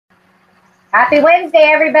Happy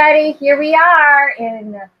Wednesday, everybody. Here we are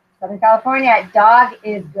in Southern California at Dog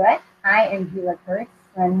is Good. I am Gila Kurtz.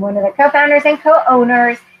 I'm one of the co-founders and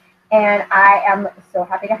co-owners, and I am so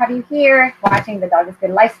happy to have you here watching the Dog is Good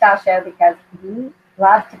lifestyle show because we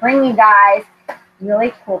love to bring you guys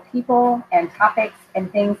really cool people and topics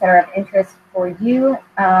and things that are of interest for you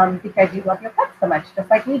because you love your pets so much, just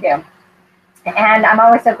like we do. And I'm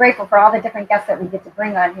always so grateful for all the different guests that we get to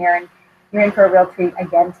bring on here, and you're in for a real treat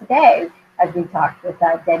again today as we talked with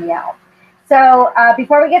Danielle. So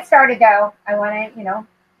before we get started, though, I want to,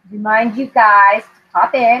 remind you guys to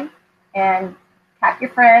pop in and tap your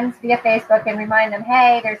friends via Facebook and remind them,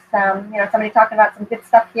 hey, there's somebody talking about some good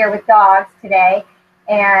stuff here with dogs today,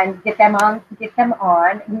 and get them on.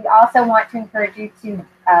 We also want to encourage you to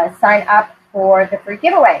sign up for the free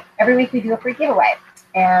giveaway. Every week we do a free giveaway,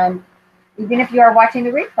 and even if you are watching the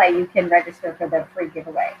replay, you can register for the free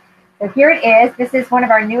giveaway. So here it is. This is one of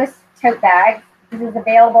our newest tote bags. This is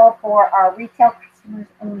available for our retail customers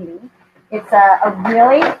only. It's a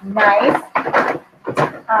really nice,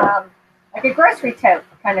 like a grocery tote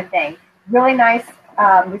kind of thing. Really nice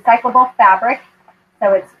recyclable fabric.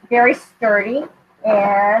 So it's very sturdy.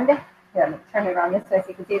 And here, let me turn it around this way so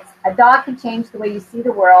you can see. A dog can change the way you see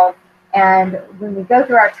the world. And when we go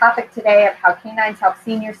through our topic today of how canines help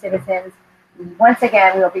senior citizens, once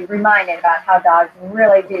again, we will be reminded about how dogs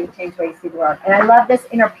really do change the way you see the world. And I love this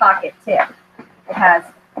inner pocket, too. It has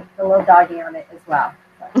the little doggy on it as well.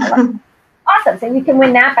 So awesome. So you can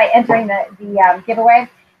win that by entering the giveaway.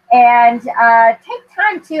 And take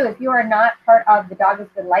time, too. If you are not part of the Dog is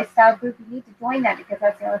Good lifestyle group, you need to join that because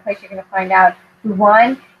that's the only place you're going to find out who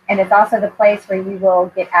won. And it's also the place where you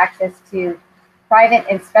will get access to private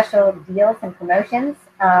and special deals and promotions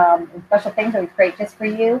and special things that we create just for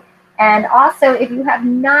you. And also, if you have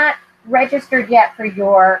not registered yet for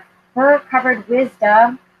your fur-covered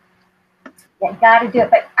wisdom, you got to do it.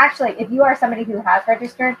 But actually, if you are somebody who has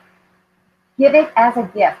registered, give it as a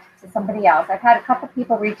gift to somebody else. I've had a couple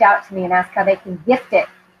people reach out to me and ask how they can gift it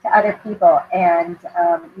to other people. And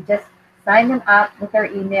you just sign them up with their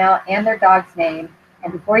email and their dog's name.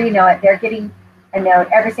 And before you know it, they're getting a note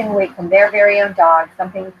every single week from their very own dog,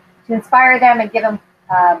 something to inspire them and give them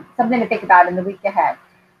something to think about in the week ahead.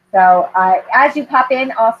 So as you pop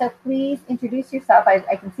in, also please introduce yourself. I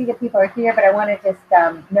can see that people are here, but I want to just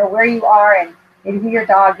know where you are and maybe who your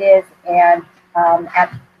dog is. And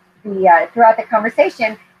throughout the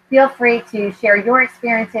conversation, feel free to share your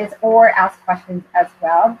experiences or ask questions as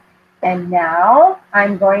well. And now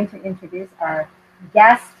I'm going to introduce our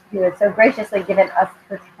guest who has so graciously given us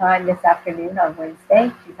her time this afternoon on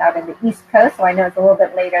Wednesday. She's out in the East Coast, so I know it's a little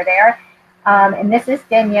bit later there. And this is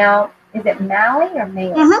Danielle. Is it Maley or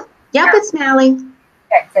Maley? Mm-hmm. Yep, it's Maley.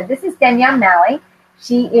 Okay, so this is Danielle Maley.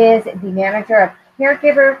 She is the manager of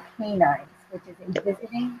Caregiver Canines, which is a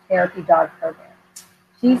visiting therapy dog program.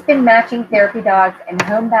 She's been matching therapy dogs and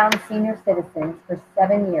homebound senior citizens for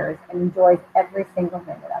 7 years and enjoys every single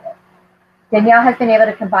minute of it. Danielle has been able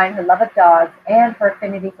to combine her love of dogs and her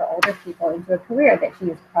affinity for older people into a career that she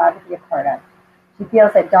is proud to be a part of. She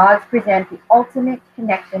feels that dogs present the ultimate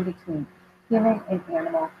connection between human and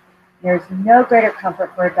animal. There's no greater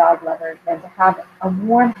comfort for a dog lover than to have a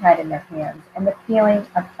warm head in their hands and the feeling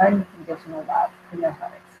of unconditional love in their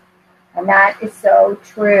hearts. And that is so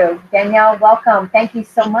true. Danielle, welcome. Thank you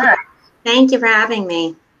so much. Thank you for having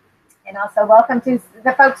me. And also welcome to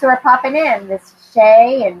the folks who are popping in. This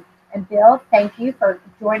Shay and Bill, thank you for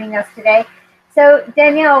joining us today. So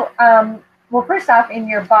Danielle, well, first off, in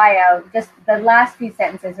your bio, just the last few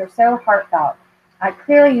sentences are so heartfelt.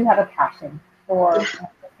 Clearly you have a passion for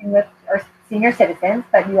working with our senior citizens,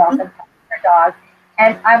 but you also have for dogs.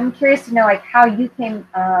 And I'm curious to know how you came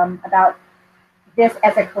about this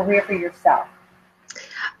as a career for yourself.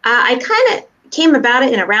 I kind of came about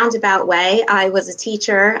it in a roundabout way. I was a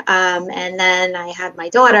teacher, and then I had my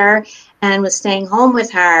daughter and was staying home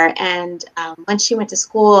with her. And when she went to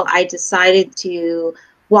school, I decided to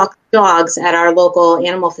walk dogs at our local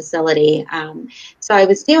animal facility. So I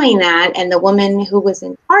was doing that, and the woman who was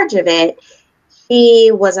in charge of it,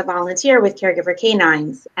 she was a volunteer with Caregiver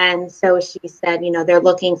Canines. And so she said, they're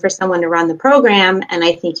looking for someone to run the program, and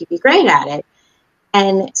I think you'd be great at it.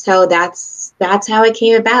 And so that's how it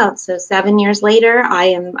came about. So 7 years later, I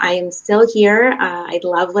am still here. I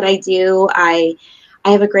love what I do. I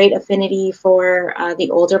have a great affinity for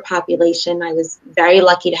the older population. I was very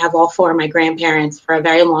lucky to have all four of my grandparents for a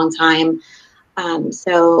very long time.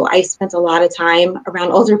 So I spent a lot of time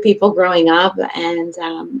around older people growing up, and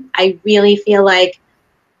I really feel like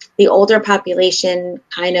the older population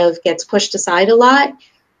kind of gets pushed aside a lot.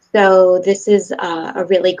 So this is a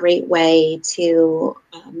really great way to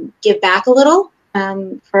give back a little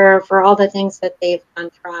for all the things that they've done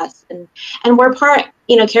for us. And we're part,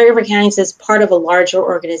 Caregiver Canines is part of a larger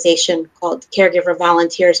organization called Caregiver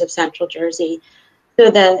Volunteers of Central Jersey. So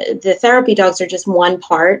the therapy dogs are just one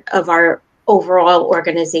part of our overall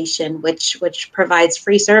organization, which provides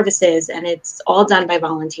free services, and it's all done by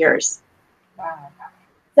volunteers. Wow.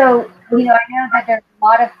 So, I know that there's a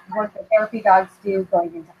lot of work that therapy dogs do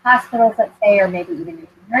going into hospitals, let's say, or maybe even into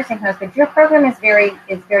nursing homes, but your program is very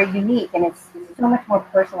unique, and it's so much more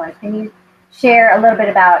personalized. Can you share a little bit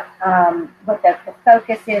about what the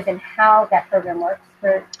focus is and how that program works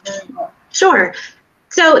for Sure.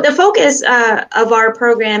 So the focus of our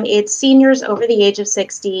program, it's seniors over the age of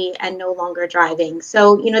 60 and no longer driving.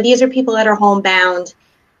 So, these are people that are homebound.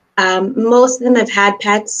 Most of them have had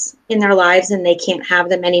pets in their lives and they can't have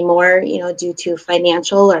them anymore, due to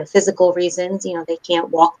financial or physical reasons. They can't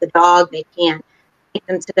walk the dog. They can't take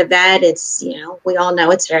them to the vet. It's, we all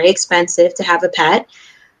know it's very expensive to have a pet.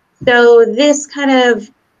 So this kind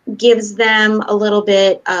of gives them a little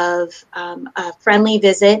bit of a friendly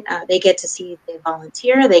visit. They get to see the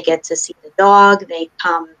volunteer. They get to see the dog. They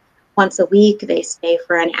come once a week. They stay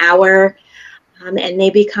for an hour. And they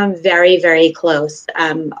become very, very close.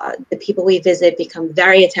 The people we visit become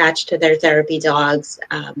very attached to their therapy dogs.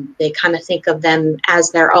 They kind of think of them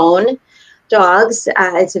as their own dogs.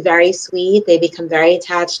 It's very sweet. They become very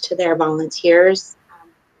attached to their volunteers.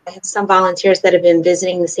 I have some volunteers that have been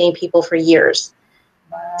visiting the same people for years.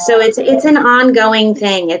 Wow. So it's an ongoing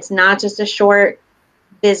thing. It's not just a short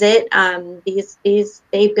visit.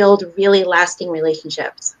 They build really lasting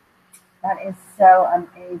relationships. That is so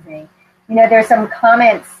amazing. There's some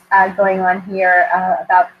comments going on here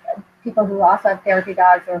about people who also have therapy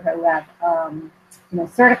dogs or who have,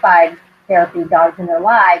 certified therapy dogs in their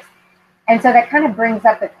lives. And so that kind of brings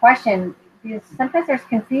up the question, because sometimes there's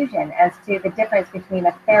confusion as to the difference between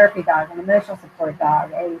a therapy dog, an emotional support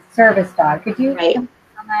dog, a service dog. Could you comment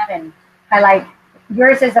on that and highlight,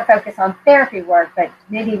 yours is a focus on therapy work, but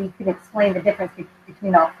maybe we could explain the difference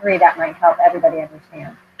between all three. That might help everybody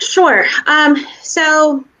understand. Sure.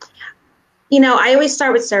 So, I always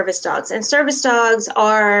start with service dogs, and service dogs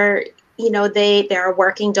are, they're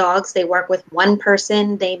working dogs. They work with one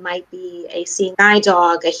person. They might be a seeing eye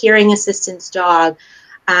dog, a hearing assistance dog,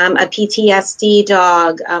 a PTSD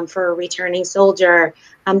dog for a returning soldier.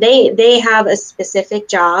 They have a specific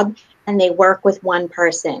job and they work with one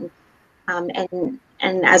person. And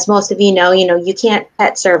as most of you know, you can't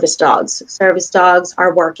pet service dogs. Service dogs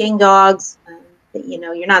are working dogs.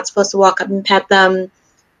 You're not supposed to walk up and pet them.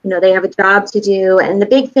 They have a job to do. And the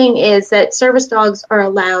big thing is that service dogs are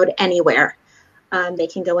allowed anywhere. They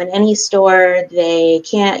can go in any store. They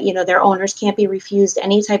can't, their owners can't be refused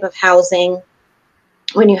any type of housing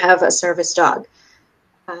when you have a service dog.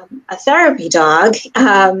 A therapy dog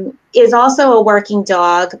is also a working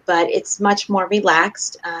dog, but it's much more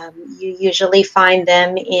relaxed. You usually find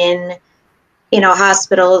them in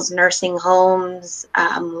hospitals, nursing homes,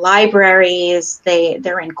 libraries.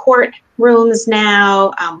 They're in court rooms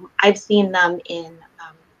now. I've seen them in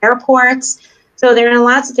airports. So they're in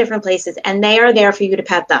lots of different places, and they are there for you to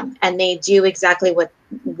pet them. And they do exactly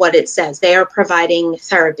what it says. They are providing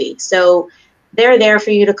therapy. So they're there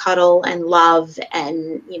for you to cuddle and love,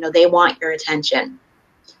 and they want your attention.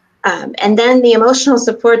 And then the emotional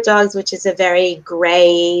support dogs, which is a very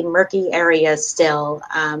gray, murky area still.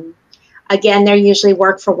 Again, they usually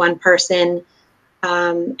work for one person.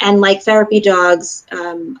 And like therapy dogs,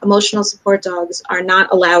 emotional support dogs are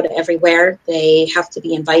not allowed everywhere. They have to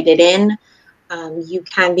be invited in. You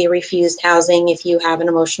can be refused housing if you have an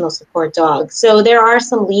emotional support dog. So there are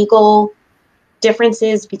some legal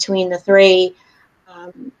differences between the three.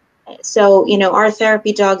 So, our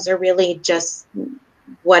therapy dogs are really just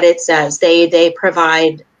what it says. They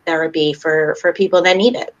provide therapy for people that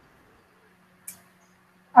need it.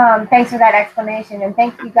 Thanks for that explanation, and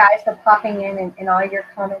thank you guys for popping in and all your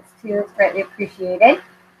comments too. It's greatly appreciated.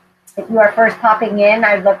 If you are first popping in,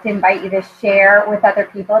 I'd love to invite you to share with other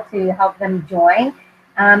people to help them join,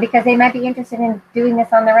 because they might be interested in doing this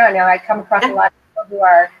on their own. Now, I come across a lot of people who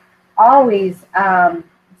are always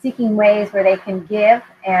seeking ways where they can give,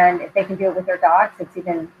 and if they can do it with their dogs, it's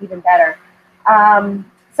even better.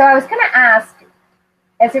 So I was going to ask,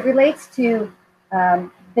 as it relates to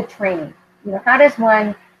the training, how does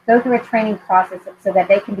one go through a training process so that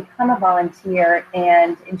they can become a volunteer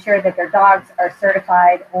and ensure that their dogs are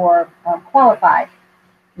certified or qualified?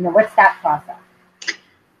 What's that process?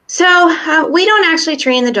 So we don't actually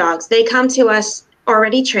train the dogs. They come to us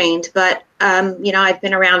already trained, but I've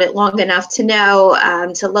been around it long enough to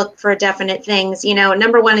know to look for definite things.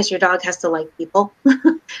 Number one is your dog has to like people.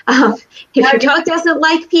 If your dog doesn't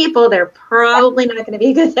like people, they're probably not going to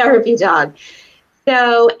be a good therapy dog.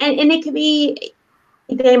 So, and it could be,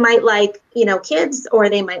 they might like, kids, or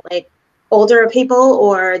they might like older people,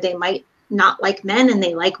 or they might not like men and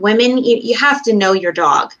they like women. You have to know your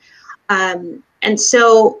dog. And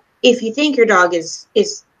so if you think your dog is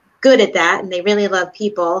good at that and they really love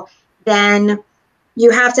people, then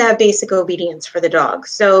you have to have basic obedience for the dog.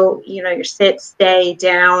 So, your sit, stay,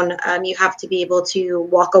 down, you have to be able to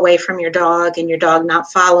walk away from your dog and your dog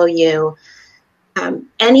not follow you.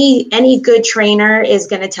 Any good trainer is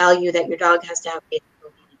going to tell you that your dog has to have basic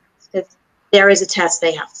obedience, because there is a test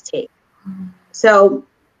they have to take. Mm-hmm. So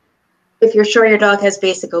if you're sure your dog has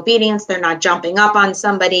basic obedience, they're not jumping up on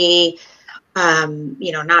somebody,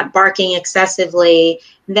 not barking excessively,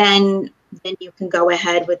 then you can go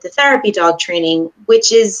ahead with the therapy dog training,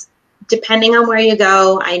 which is, depending on where you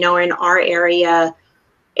go. I know in our area,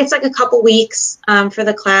 it's like a couple weeks for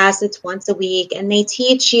the class. It's once a week, and they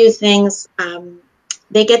teach you things.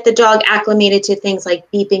 They get the dog acclimated to things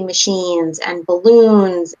like beeping machines and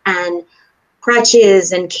balloons and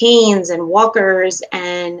crutches and canes and walkers,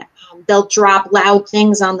 and they'll drop loud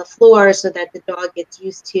things on the floor so that the dog gets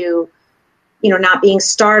used to, not being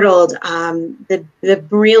startled. The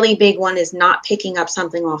really big one is not picking up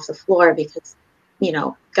something off the floor, because,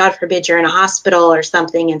 God forbid you're in a hospital or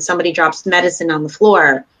something and somebody drops medicine on the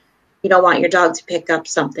floor. You don't want your dog to pick up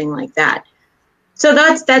something like that. So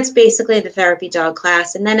that's basically the therapy dog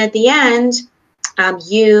class. And then at the end,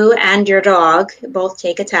 you and your dog both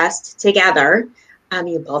take a test together.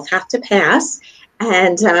 You both have to pass,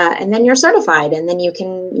 and then you're certified, and then you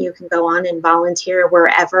can go on and volunteer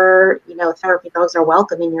wherever therapy dogs are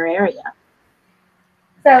welcome in your area.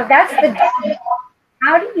 So that's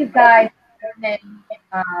how do you guys determine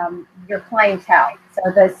your clientele?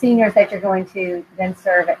 So the seniors that you're going to then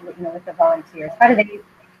serve with the volunteers, how do they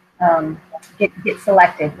get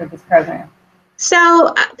selected for this program?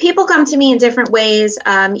 So people come to me in different ways.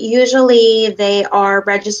 Usually they are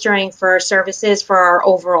registering for services for our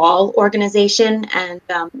overall organization. And,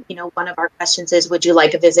 one of our questions is, would you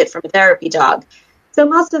like a visit from a therapy dog? So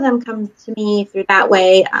most of them come to me through that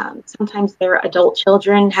way. Sometimes their adult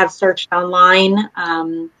children have searched online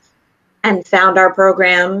and found our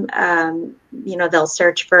program. They'll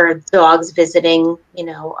search for dogs visiting,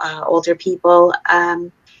 older people.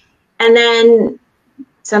 And then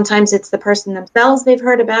sometimes it's the person themselves. They've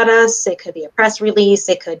heard about us. It could be a press release.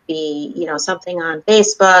 It could be, something on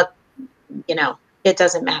Facebook. It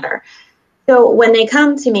doesn't matter. So when they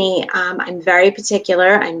come to me, I'm very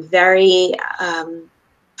particular. I'm very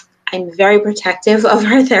protective of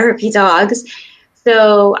our therapy dogs.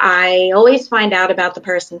 So I always find out about the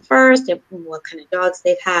person first, what kind of dogs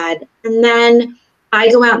they've had. And then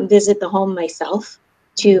I go out and visit the home myself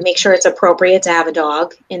to make sure it's appropriate to have a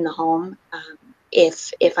dog in the home.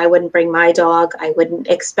 If I wouldn't bring my dog, I wouldn't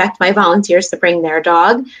expect my volunteers to bring their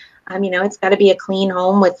dog. It's got to be a clean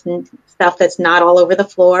home with stuff that's not all over the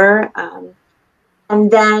floor. And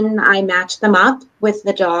then I match them up with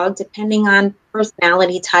the dog depending on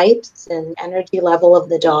personality types and energy level of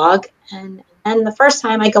the dog. And the first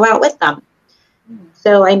time I go out with them.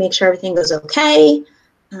 So I make sure everything goes okay,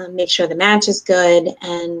 make sure the match is good.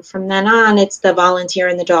 And from then on, it's the volunteer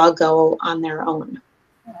and the dog go on their own.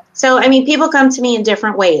 So, people come to me in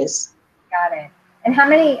different ways. Got it. And how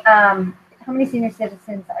many senior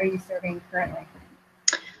citizens are you serving currently?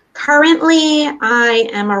 Currently, I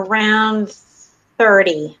am around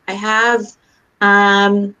 30. I have,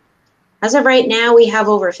 as of right now, we have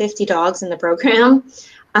over 50 dogs in the program.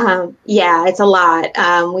 Yeah, it's a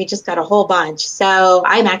lot. We just got a whole bunch. So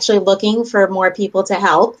I'm actually looking for more people to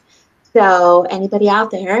help. So anybody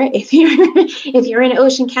out there, if you're in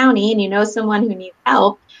Ocean County and you know someone who needs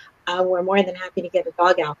help, we're more than happy to get a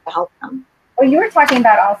dog out to help them. Well, you were talking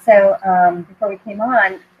about also before we came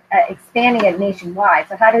on expanding it nationwide.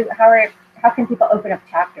 So how can people open up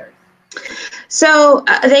chapters? So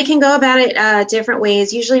they can go about it different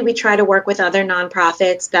ways. Usually we try to work with other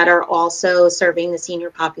nonprofits that are also serving the senior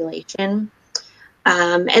population.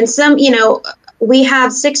 And some, we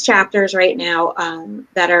have 6 chapters right now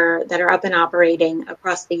that are up and operating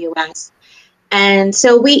across the U.S. And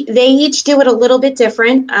so they each do it a little bit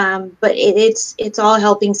different, but it's all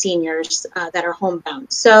helping seniors that are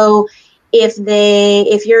homebound. So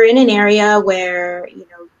if you're in an area where if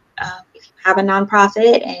you have a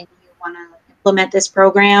nonprofit and you want to implement this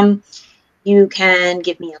program, you can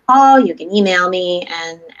give me a call, you can email me,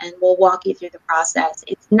 and we'll walk you through the process.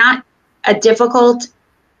 It's not a difficult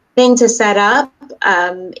thing to set up.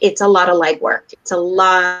 It's a lot of legwork. It's a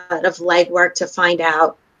lot of legwork to find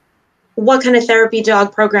out what kind of therapy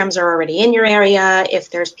dog programs are already in your area, if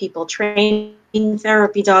there's people training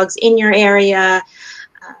therapy dogs in your area,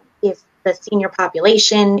 if the senior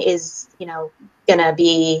population is, going to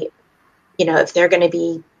be, if they're going to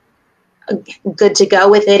be good to go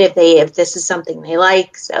with it, if this is something they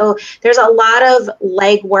like. So there's a lot of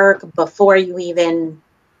legwork before you even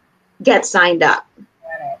get signed up.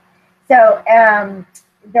 Got it. So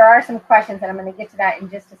there are some questions, and I'm going to get to that in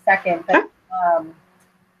just a second. But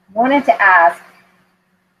wanted to ask,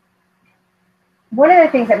 one of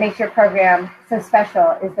the things that makes your program so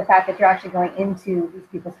special is the fact that you're actually going into these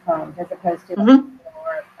people's homes as opposed to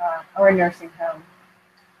or a nursing home.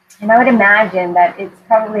 And I would imagine that it's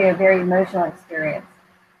probably a very emotional experience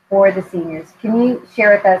for the seniors. Can you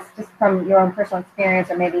share with us, just from your own personal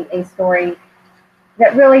experience, or maybe a story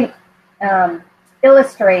that really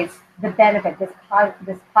illustrates the benefit,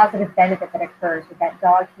 this positive benefit that occurs with that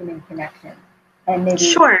dog-human connection? And maybe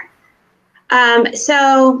Sure.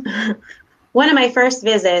 So one of my first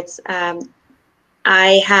visits,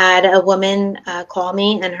 I had a woman call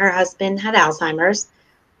me, and her husband had Alzheimer's,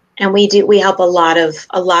 and we help a lot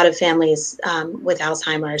of families with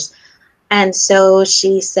Alzheimer's. And so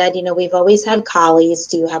she said, we've always had collies.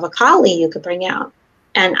 Do you have a collie you could bring out?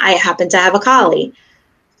 And I happen to have a collie.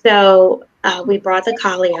 So we brought the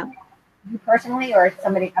collie out. You personally, or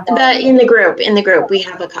somebody? In the group, we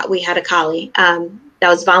had a collie that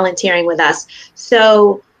was volunteering with us.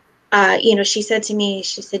 So, she said to me,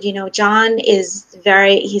 John is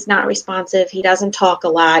he's not responsive. He doesn't talk a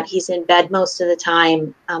lot. He's in bed most of the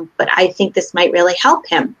time. But I think this might really help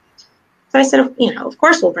him. So I said, of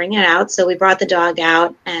course we'll bring it out. So we brought the dog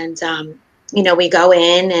out, and, we go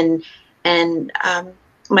in, and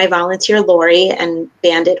my volunteer, Lori, and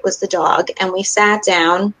Bandit was the dog. And we sat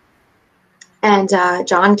down, and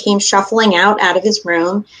John came shuffling out of his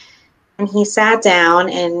room, and he sat down,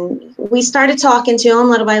 and we started talking to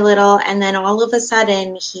him little by little. And then all of a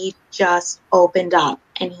sudden he just opened up,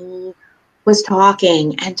 and he was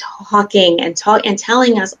talking and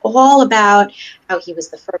telling us all about how he was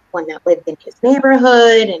the first one that lived in his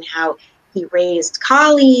neighborhood, and how he raised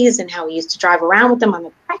collies, and how he used to drive around with them on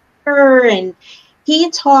the tractor. And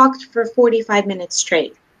he talked for 45 minutes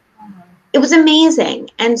straight. It was amazing.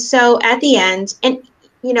 And so at the end, and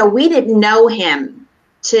we didn't know him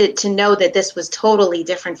to know that this was totally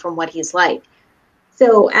different from what he's like.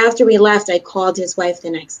 So after we left, I called his wife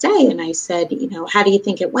the next day, and I said, how do you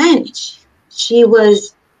think it went? She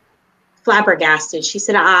was flabbergasted. She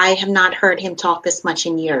said, I have not heard him talk this much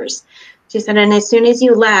in years. She said, and as soon as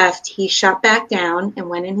you left, he shut back down and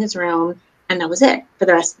went in his room, and that was it. For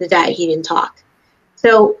the rest of the day, he didn't talk.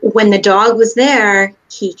 So when the dog was there,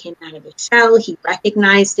 he came out of his shell. He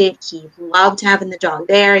recognized it. He loved having the dog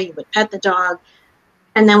there. He would pet the dog.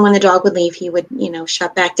 And then when the dog would leave, he would,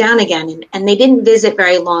 shut back down again. And they didn't visit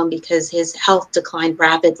very long because his health declined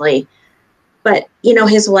rapidly. But,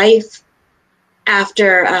 his wife,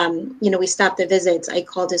 after, we stopped the visits, I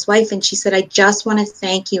called his wife, and she said, I just want to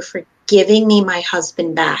thank you for giving me my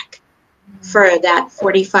husband back for that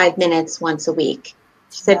 45 minutes once a week.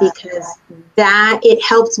 She said, because it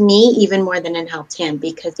helped me even more than it helped him,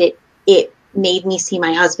 because it made me see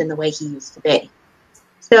my husband the way he used to be.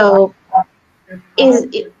 So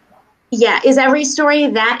is every story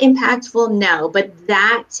that impactful? No, but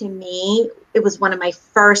that, to me, it was one of my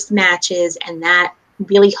first matches, and that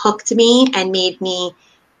really hooked me and made me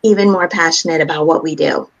even more passionate about what we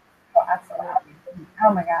do. Oh, absolutely.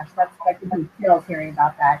 Oh my gosh, that's like the chills hearing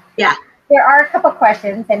about that. Yeah. There are a couple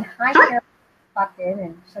questions, and hi, Karen popped in,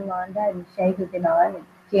 and Shalonda and Shay who've been on, and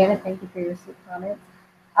Janet, thank you for your sweet comments.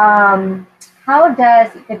 How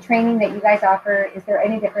does the training that you guys offer, is there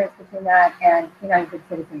any difference between that and Canine Good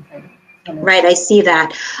Citizen training? Right, I see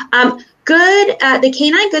that. The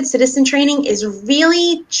Canine Good Citizen training is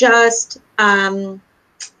really just,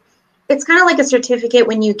 it's kind of like a certificate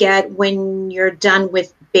when you're done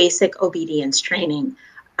with basic obedience training.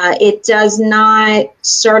 It does not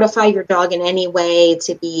certify your dog in any way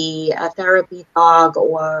to be a therapy dog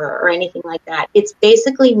or anything like that. It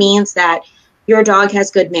basically means that your dog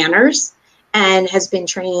has good manners and has been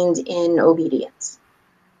trained in obedience.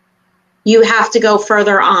 You have to go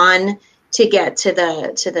further on to get to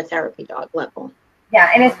the therapy dog level.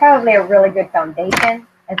 Yeah, and it's probably a really good foundation.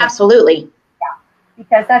 Absolutely. Yeah,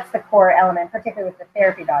 because that's the core element, particularly with the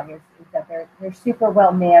therapy dog, is that they're super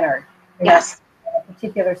well mannered. Yes. A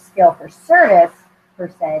particular skill for service per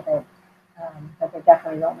se, but they're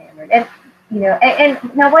definitely well mannered. And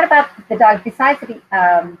and now what about the dog? Besides the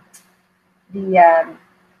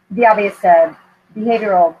obvious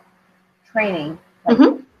behavioral training, like how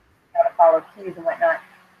to follow cues and whatnot,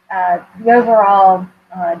 the overall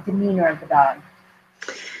demeanor of the dog.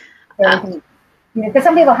 So because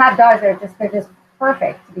some people have dogs that are they're just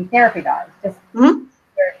perfect to be therapy dogs. Just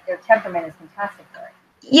their temperament is fantastic for it.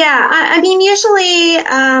 Yeah, I mean, usually,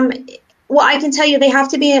 well, I can tell you they have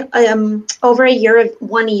to be over a year,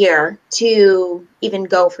 1 year to even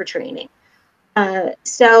go for training.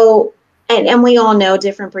 So, and we all know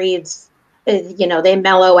different breeds, they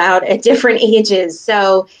mellow out at different ages.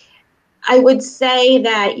 So I would say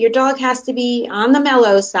that your dog has to be on the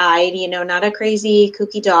mellow side, not a crazy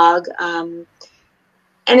kooky dog.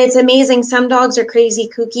 And it's amazing. Some dogs are crazy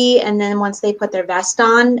kooky, and then once they put their vest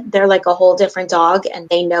on, they're like a whole different dog, and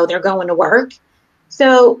they know they're going to work.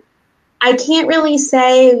 So I can't really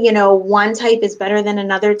say, one type is better than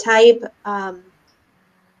another type.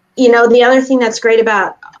 The other thing that's great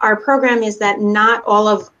about our program is that not all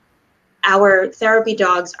of our therapy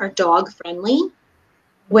dogs are dog friendly,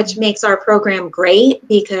 which makes our program great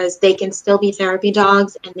because they can still be therapy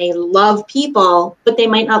dogs and they love people, but they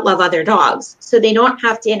might not love other dogs. So they don't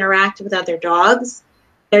have to interact with other dogs.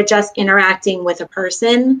 They're just interacting with a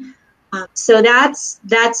person. So that's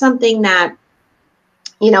something that,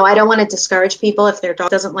 I don't want to discourage people if their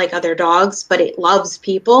dog doesn't like other dogs, but it loves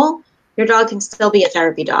people. Your dog can still be a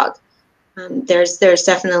therapy dog. There's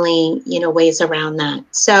definitely, ways around that.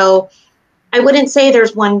 So I wouldn't say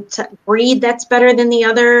there's one breed that's better than the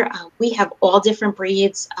other. We have all different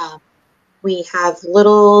breeds. We have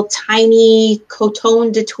little tiny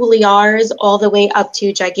Coton de Tuileries all the way up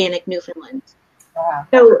to gigantic Newfoundlands. Wow.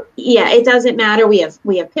 So yeah, it doesn't matter. We have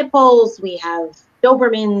pit bulls, we have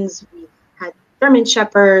Dobermans, we've had German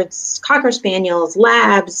Shepherds, Cocker Spaniels,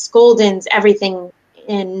 Labs, Goldens, everything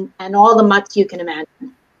and all the mutts you can imagine.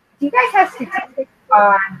 Do you guys have statistics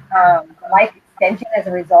on life extension as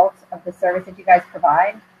a result of the service that you guys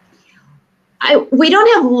provide? We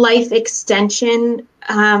don't have life extension,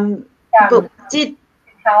 but did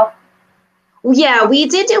health. Yeah, we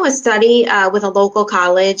did do a study with a local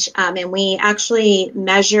college, and we actually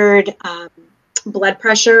measured blood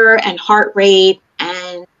pressure and heart rate,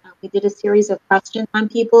 and we did a series of questions on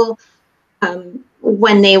people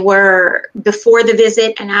when they were before the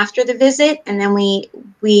visit and after the visit, and then we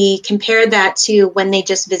compared that to when they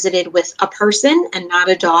just visited with a person and not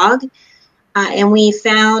a dog, and we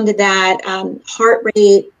found that heart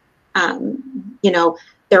rate,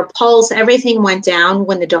 their pulse, everything went down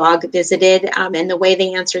when the dog visited, and the way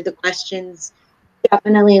they answered the questions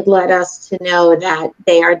definitely led us to know that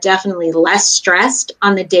they are definitely less stressed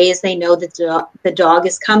on the days they know that the dog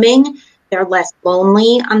is coming. They're less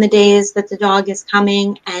lonely on the days that the dog is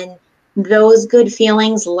coming, and those good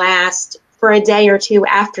feelings last for a day or two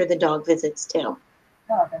after the dog visits too.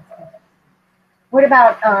 Oh, that's good. What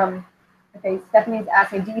about, Stephanie's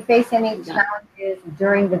asking, do you face any challenges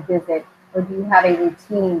during the visit? Or do you have a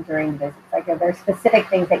routine during visits? Like, are there specific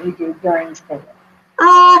things that you do during the visit?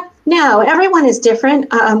 No, everyone is different.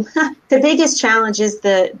 The biggest challenge is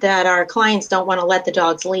that our clients don't want to let the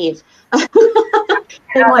dogs leave.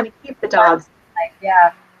 They want to keep the dogs.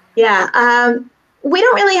 Yeah. We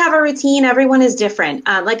don't really have a routine. Everyone is different.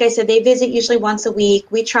 Like I said, they visit usually once a week.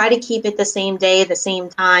 We try to keep it the same day, the same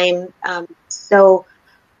time.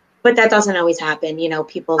 But that doesn't always happen.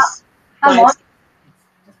 People's how long? Just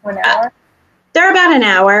 1 hour? They're about an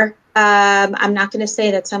hour. I'm not going to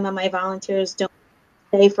say that some of my volunteers don't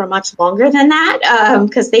stay for much longer than that,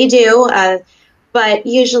 because they do. But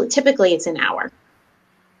typically it's an hour.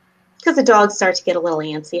 Because the dogs start to get a little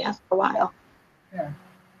antsy after a while. Sure.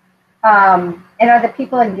 And are the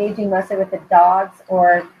people engaging mostly with the dogs,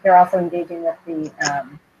 or they're also engaging with the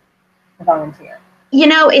volunteer?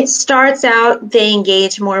 It starts out they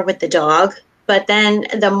engage more with the dog. But then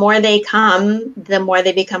the more they come, the more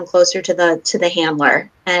they become closer to the handler.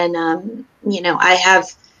 And, I have,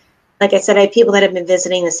 like I said, I have people that have been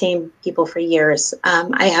visiting the same people for years.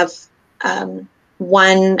 I have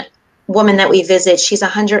one woman that we visit, she's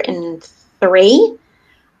 103.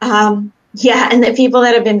 And the people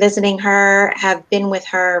that have been visiting her have been with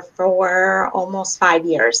her for almost 5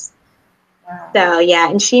 years. Wow. So,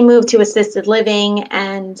 and she moved to assisted living,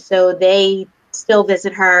 and so they still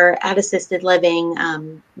visit her at assisted living.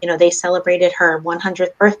 They celebrated her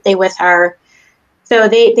 100th birthday with her. So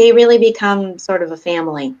they really become sort of a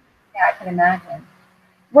family. Yeah, I can imagine.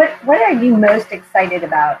 What are you most excited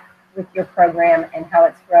about with your program and how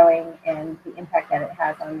it's growing and the impact that it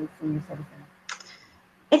has on the senior citizens?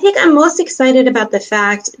 I think I'm most excited about the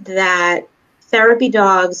fact that therapy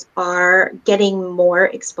dogs are getting more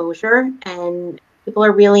exposure and people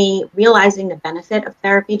are really realizing the benefit of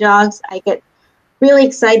therapy dogs. I get really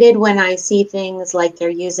excited when I see things like they're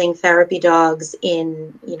using therapy dogs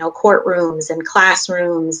in, courtrooms and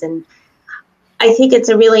classrooms. And I think it's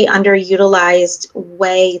a really underutilized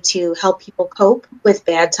way to help people cope with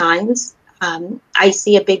bad times. I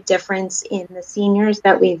see a big difference in the seniors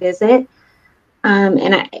that we visit.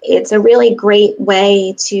 It's a really great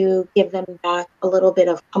way to give them back a little bit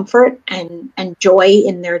of comfort and joy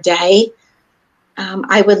in their day.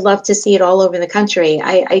 I would love to see it all over the country.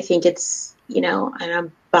 I think it's, and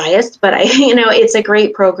I'm biased, but it's a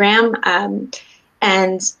great program.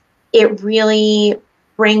 And it really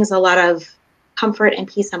brings a lot of comfort and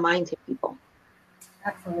peace of mind to people.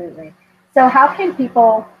 Absolutely. So how can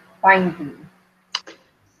people find you?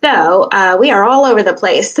 So we are all over the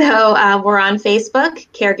place. So we're on Facebook,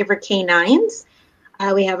 Caregiver Canines.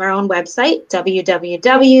 We have our own website,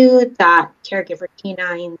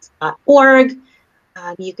 www.caregivercanines.org.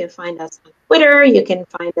 You can find us on Twitter. You can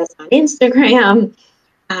find us on Instagram.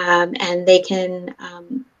 And they can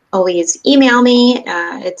always email me.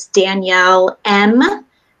 It's Danielle M,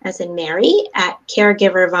 as in Mary, at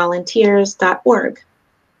caregivervolunteers.org.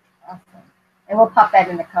 Awesome. And we'll pop that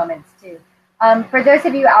in the comments too. For those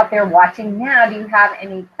of you out there watching now, do you have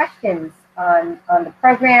any questions on the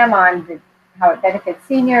program, on how it benefits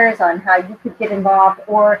seniors, on how you could get involved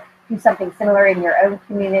or do something similar in your own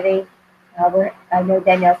community? I know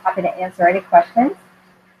Danielle's happy to answer any questions.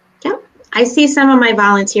 Yep. I see some of my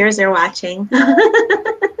volunteers are watching.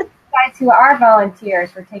 Guys who are volunteers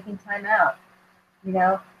for taking time out.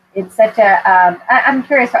 It's such I'm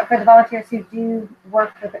curious, for the volunteers who do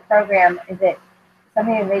work with the program, is it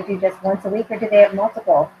something that they do just once a week, or do they have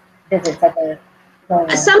multiple visits that they're going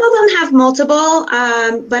on? Some of them have multiple,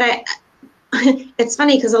 but it's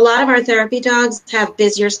funny because a lot of our therapy dogs have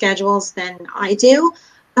busier schedules than I do.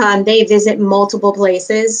 They visit multiple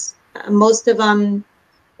places. Most of them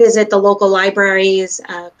visit the local libraries.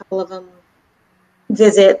 A couple of them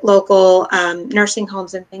visit local nursing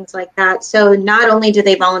homes and things like that. So not only do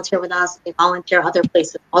they volunteer with us, they volunteer other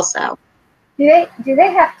places also. Do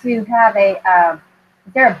they have to have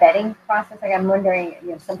is there a vetting process? Like, I'm wondering,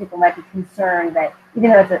 some people might be concerned that even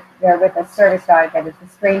though they're with a service dog, that it's a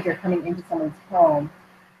stranger coming into someone's home.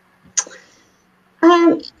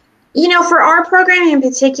 For our program in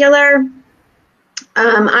particular,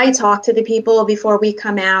 I talk to the people before we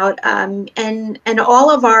come out, and all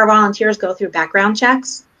of our volunteers go through background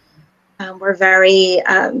checks. We're very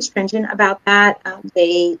stringent about that.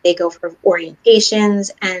 They go for orientations,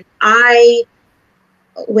 and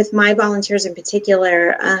with my volunteers in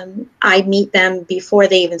particular, I meet them before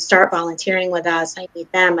they even start volunteering with us. I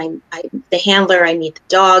meet them. The handler. I meet the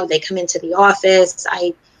dog. They come into the office.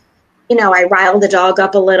 I rile the dog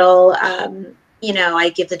up a little. I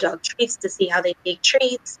give the dog treats to see how they take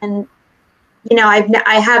treats, and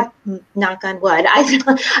I have, knock on wood,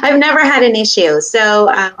 I've never had an issue.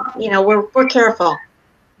 So we're careful.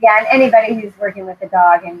 Yeah, and anybody who's working with a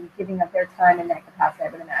dog and giving up their time in that capacity, I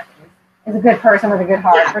would imagine, is a good person with a good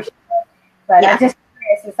heart, yeah, for sure. But I'm just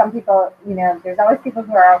curious, with some people, there's always people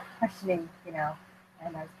who are questioning, and I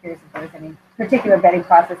was curious if there was any particular vetting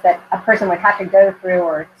process that a person would have to go through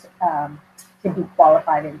or to be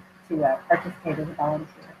qualified to participate as a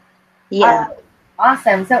volunteer. Yeah.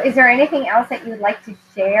 Awesome. So is there anything else that you would like to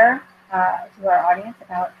share to our audience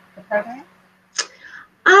about the program?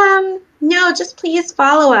 No, just please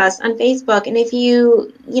follow us on Facebook. And if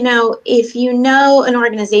you know an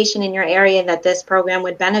organization in your area that this program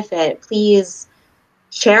would benefit, please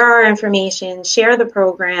share our information, share the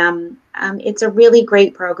program. It's a really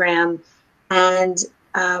great program. And,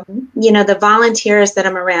 the volunteers that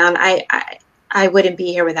I'm around, I wouldn't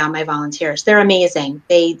be here without my volunteers. They're amazing.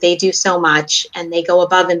 They do so much, and they go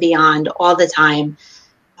above and beyond all the time.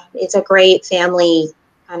 It's a great family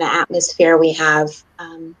kind of atmosphere we have.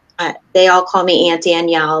 They all call me Aunt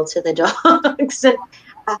Danielle to the dogs. And,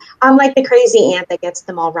 I'm like the crazy aunt that gets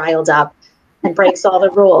them all riled up and breaks all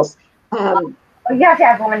the rules. You have to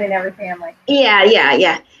have one in every family.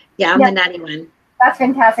 Yeah. I'm the nutty one. That's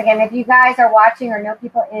fantastic. And if you guys are watching or know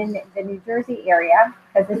people in the New Jersey area,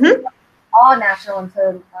 because this is all national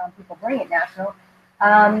until people bring it national,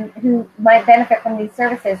 who might benefit from these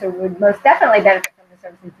services or would most definitely benefit from the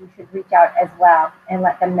services, you should reach out as well and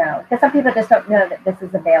let them know. Because some people just don't know that this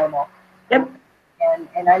is available. Yep.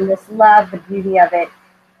 And I just love the beauty of it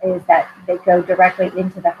is that they go directly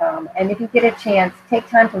into the home. And if you get a chance, take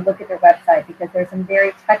time to look at their website because there's some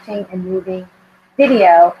very touching and moving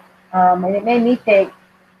video. And it made me think,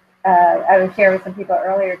 I was sharing with some people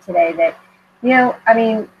earlier today that,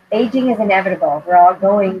 aging is inevitable. We're all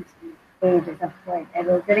going to age at some point, and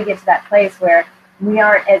we're going to get to that place where we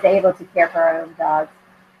aren't as able to care for our own dogs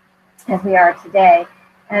as we are today,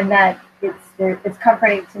 and that it's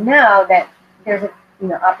comforting to know that there's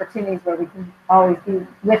opportunities where we can always be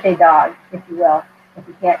with a dog, if you will, if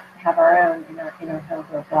we can't have our own in our home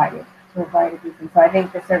for a variety of reasons. So I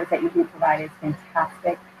think the service that you do provide is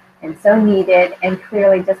fantastic and so needed, and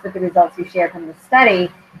clearly just with the results you shared from the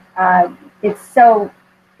study,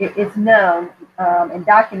 it's known and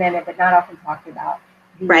documented, but not often talked about.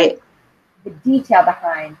 The detail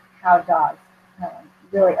behind how dogs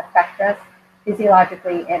really affect us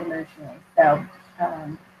physiologically and emotionally. So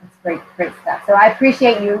it's great stuff. So I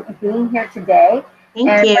appreciate you being here today.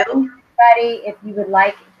 Thank you. Everybody, if you would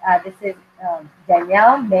like, this is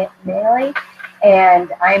Danielle Maley,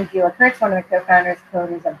 and I'm Gila Kurtz, one of the co-founders,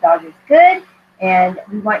 co-owners of Dog is Good. And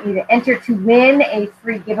we want you to enter to win a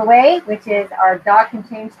free giveaway, which is our Dog Can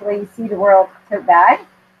Change the Way You See the World tote bag.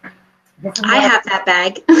 I have that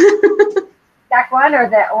bag. That one or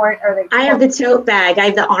the I have the tote bag. I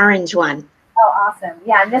have the orange one. Oh, awesome.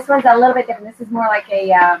 Yeah, and this one's a little bit different. This is more like a,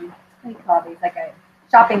 what do you call these? Like a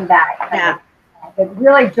shopping bag. Yeah. But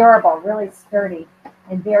really durable, really sturdy,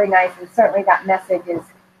 and very nice. And certainly that message is,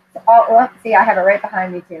 see, I have it right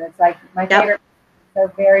behind me too. It's like my favorite. So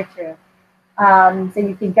very true. So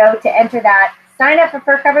you can go to enter that. Sign up for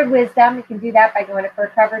Fur Covered Wisdom. You can do that by going to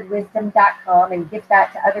furcoveredwisdom.com and gift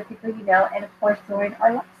that to other people you know. And, of course, join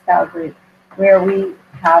our lifestyle group where we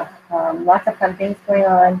have lots of fun things going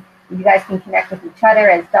on. You guys can connect with each other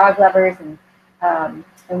as dog lovers, and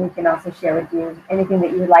we can also share with you anything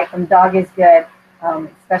that you would like from Dog is Good,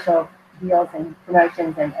 special deals and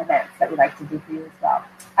promotions and events that we like to do for you as well.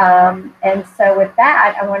 And so with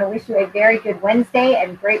that, I want to wish you a very good Wednesday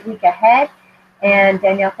and great week ahead. And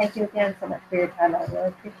Danielle, thank you again so much for your time. I really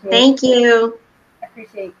appreciate it. Thank you. I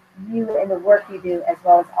appreciate you and the work you do, as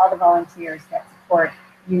well as all the volunteers that support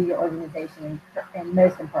you, your organization, and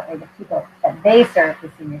most importantly, the people that they serve, the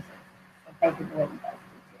senior citizens. So thank you for what you guys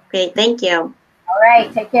do. Great. Thank you. All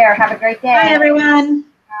right. Take care. Have a great day. Bye, everyone.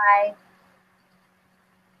 Bye.